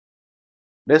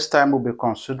This time we'll be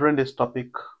considering this topic,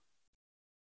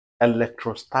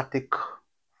 electrostatic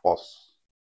force.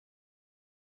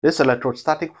 This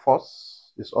electrostatic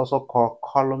force is also called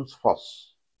Coulomb's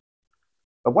force.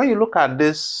 But when you look at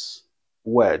this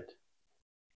word,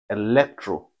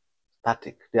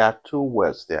 electrostatic, there are two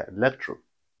words there, electro.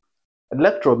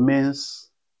 Electro means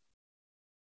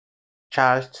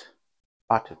charged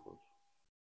particles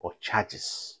or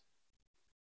charges.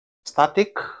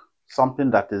 Static, something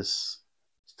that is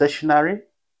stationary,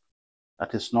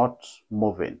 that is not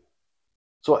moving.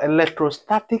 So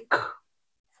electrostatic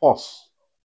force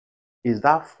is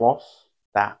that force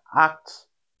that acts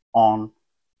on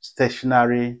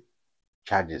stationary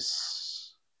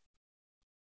charges.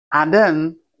 And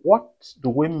then what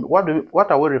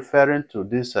are we referring to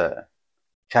these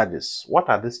charges? What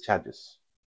are these charges?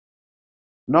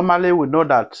 Normally we know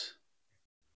that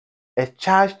a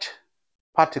charged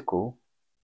particle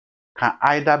can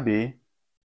either be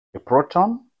a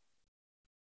proton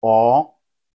or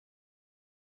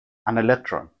an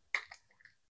electron.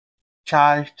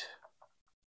 Charged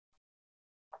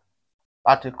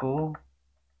particle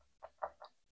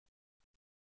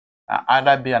can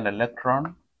either be an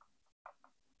electron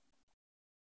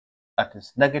that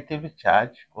is negatively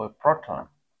charged or a proton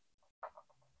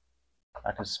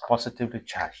that is positively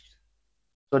charged.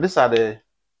 So these are the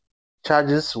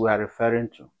charges we are referring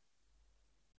to.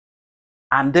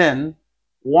 And then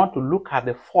we want to look at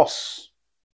the force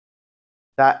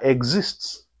that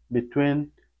exists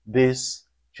between these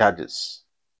charges.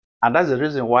 And that's the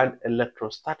reason why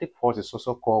electrostatic force is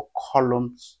also called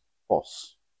Coulomb's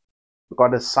force.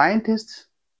 Because the scientist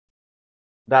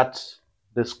that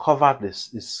discovered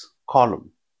this is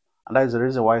Coulomb. And that is the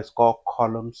reason why it's called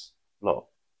Coulomb's law.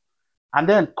 And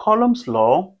then Coulomb's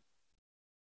law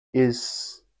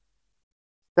is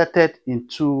stated in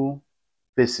two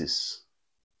phases.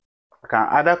 You can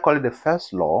either call it the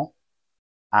first law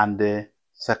and the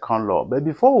second law. But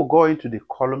before we go into the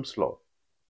Coulomb's law,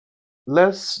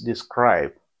 let's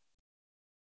describe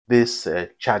these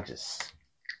charges.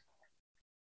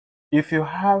 If you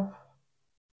have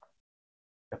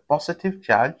a positive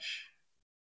charge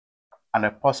and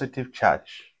a positive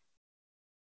charge,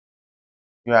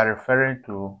 you are referring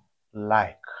to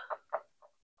like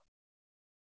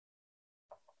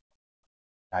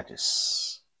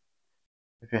charges.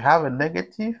 If you have a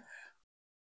negative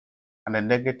and a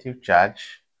negative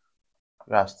charge,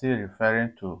 you are still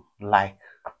referring to like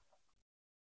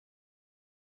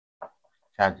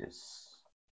charges.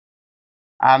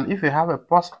 And if you have a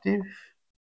positive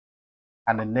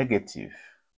and a negative,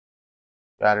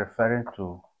 you are referring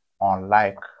to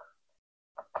unlike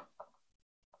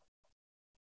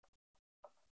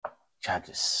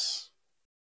charges.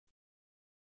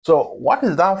 So what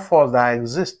is that force that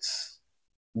exists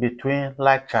between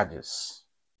like charges?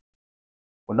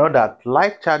 We know that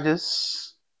like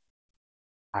charges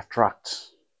attract.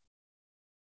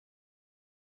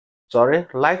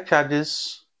 Like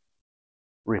charges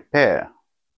repel.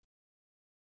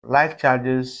 Like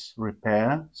charges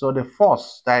repel. So the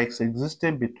force that is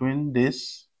existing between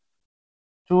these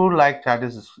two like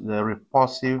charges is the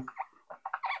repulsive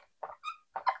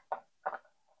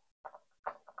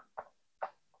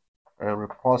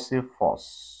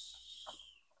force.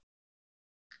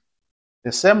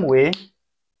 The same way,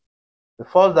 the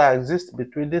force that exists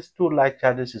between these two like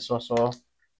charges is also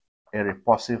a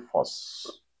repulsive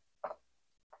force.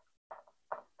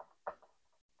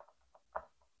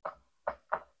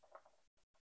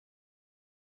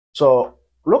 So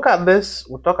look at this,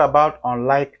 we'll talk about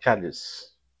unlike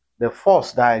charges. The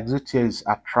force that exists here is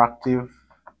attractive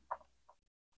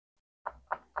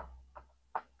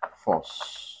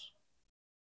force.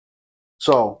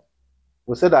 So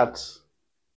we say that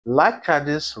like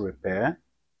charges repel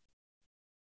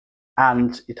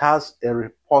and it has a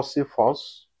repulsive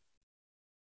force.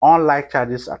 Unlike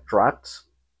charges attract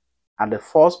and the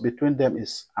force between them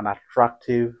is an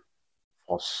attractive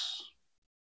force.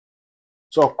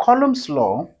 So Coulomb's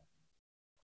law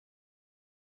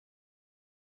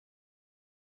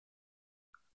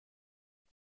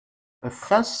the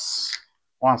first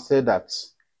one said that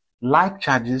like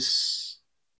charges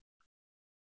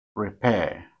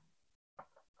repel.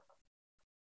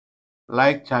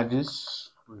 Like charges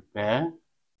repel,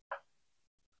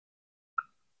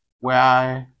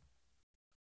 while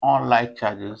unlike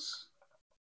charges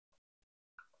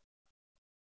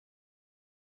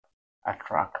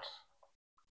attract.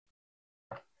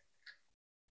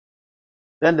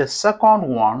 Then the second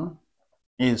one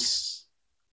is,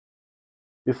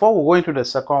 before we go into the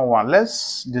second one,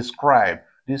 let's describe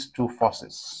these two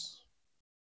forces.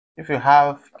 If you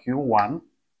have Q1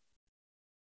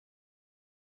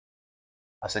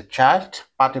 as a charged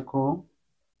particle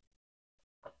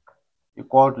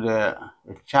equal to a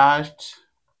charged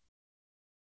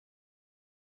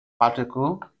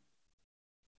particle,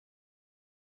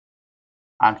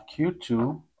 and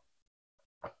Q2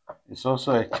 is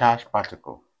also a charged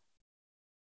particle.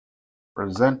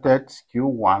 Presented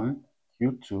Q1,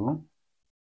 Q2,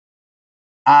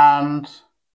 and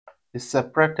is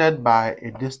separated by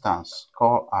a distance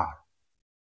called R.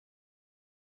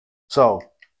 So,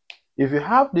 if you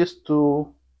have these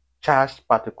two charged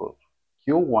particles,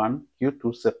 Q1,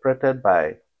 Q2, separated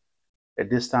by a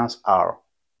distance R,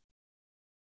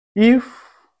 if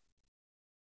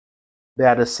they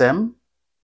are the same,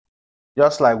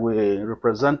 just like we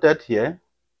represented here,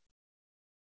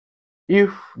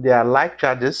 if they are like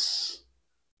charges,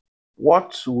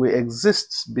 what will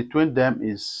exist between them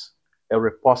is a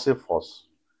repulsive force.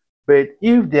 But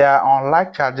if they are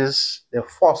unlike charges, the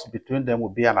force between them will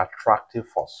be an attractive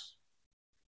force.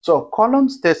 So Coulomb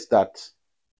states that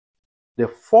the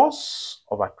force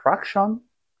of attraction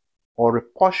or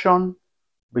repulsion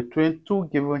between two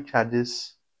given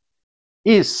charges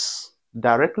is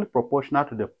directly proportional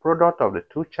to the product of the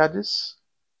two charges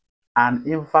and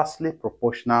inversely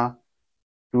proportional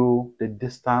to the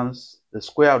distance, the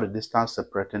square of the distance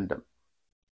separating them.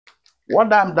 What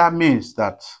that means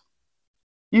that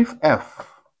if F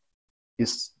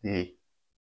is the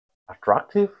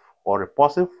attractive or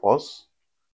repulsive force,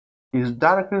 is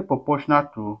directly proportional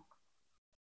to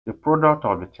the product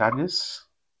of the charges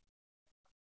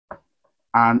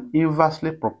and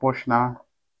inversely proportional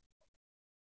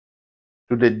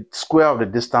to the square of the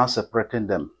distance separating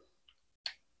them.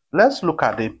 Let's look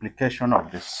at the implication of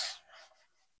this.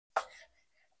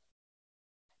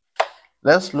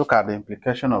 Let's look at the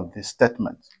implication of this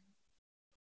statement.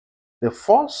 The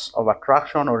force of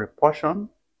attraction or repulsion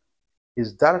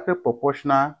is directly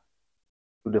proportional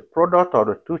to the product of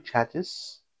the two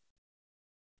charges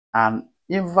and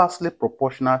inversely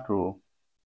proportional to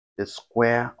the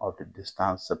square of the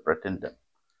distance separating them.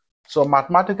 So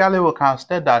mathematically, we can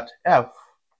state that F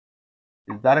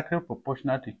is directly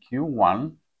proportional to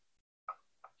Q1,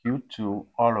 Q2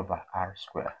 all over R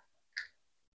squared.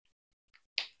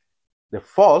 The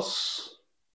force,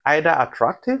 either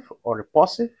attractive or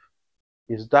repulsive,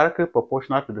 is directly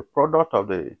proportional to the product of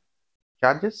the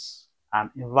charges and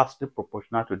inversely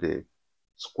proportional to the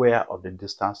square of the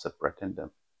distance separating them.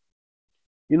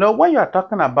 You know, when you are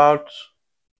talking about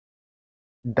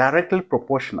directly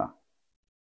proportional,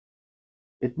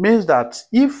 it means that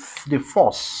if the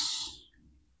force,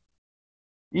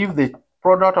 if the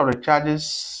product of the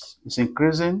charges is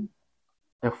increasing,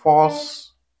 the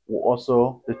force will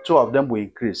also, the two of them will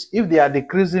increase. If they are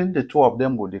decreasing, the two of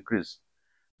them will decrease.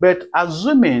 But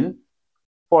assuming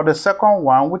for the second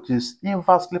one, which is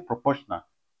inversely proportional,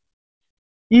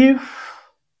 if,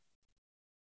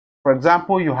 for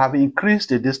example, you have increased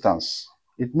the distance,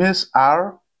 it means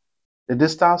R, the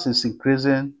distance is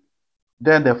increasing,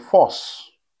 then the force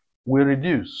will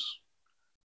reduce.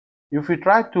 If we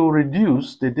try to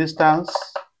reduce the distance,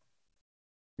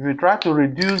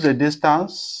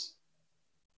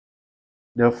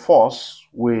 the force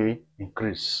will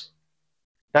increase.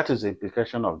 That is the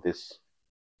implication of this.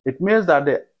 It means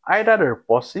that either the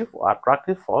repulsive or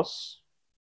attractive force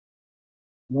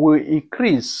will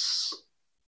increase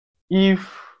if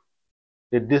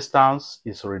the distance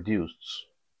is reduced.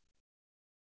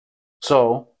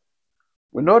 So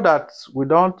we know that we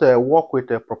don't work with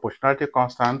a proportionality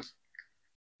constant,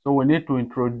 so we need to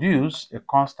introduce a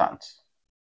constant,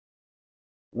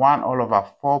 1 all over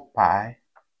 4 pi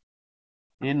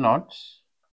E naught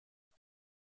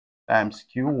times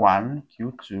Q1,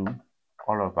 Q2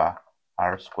 all over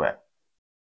R squared.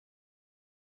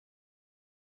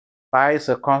 Pi is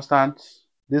a constant.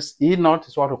 This E naught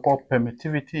is what we call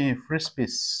permittivity in free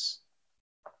space.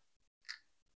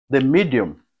 The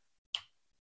medium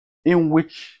in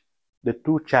which the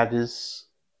two charges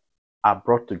are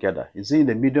brought together. Is it in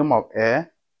the medium of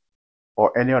air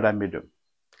or any other medium?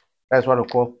 That's what we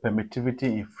call permittivity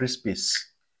in free space.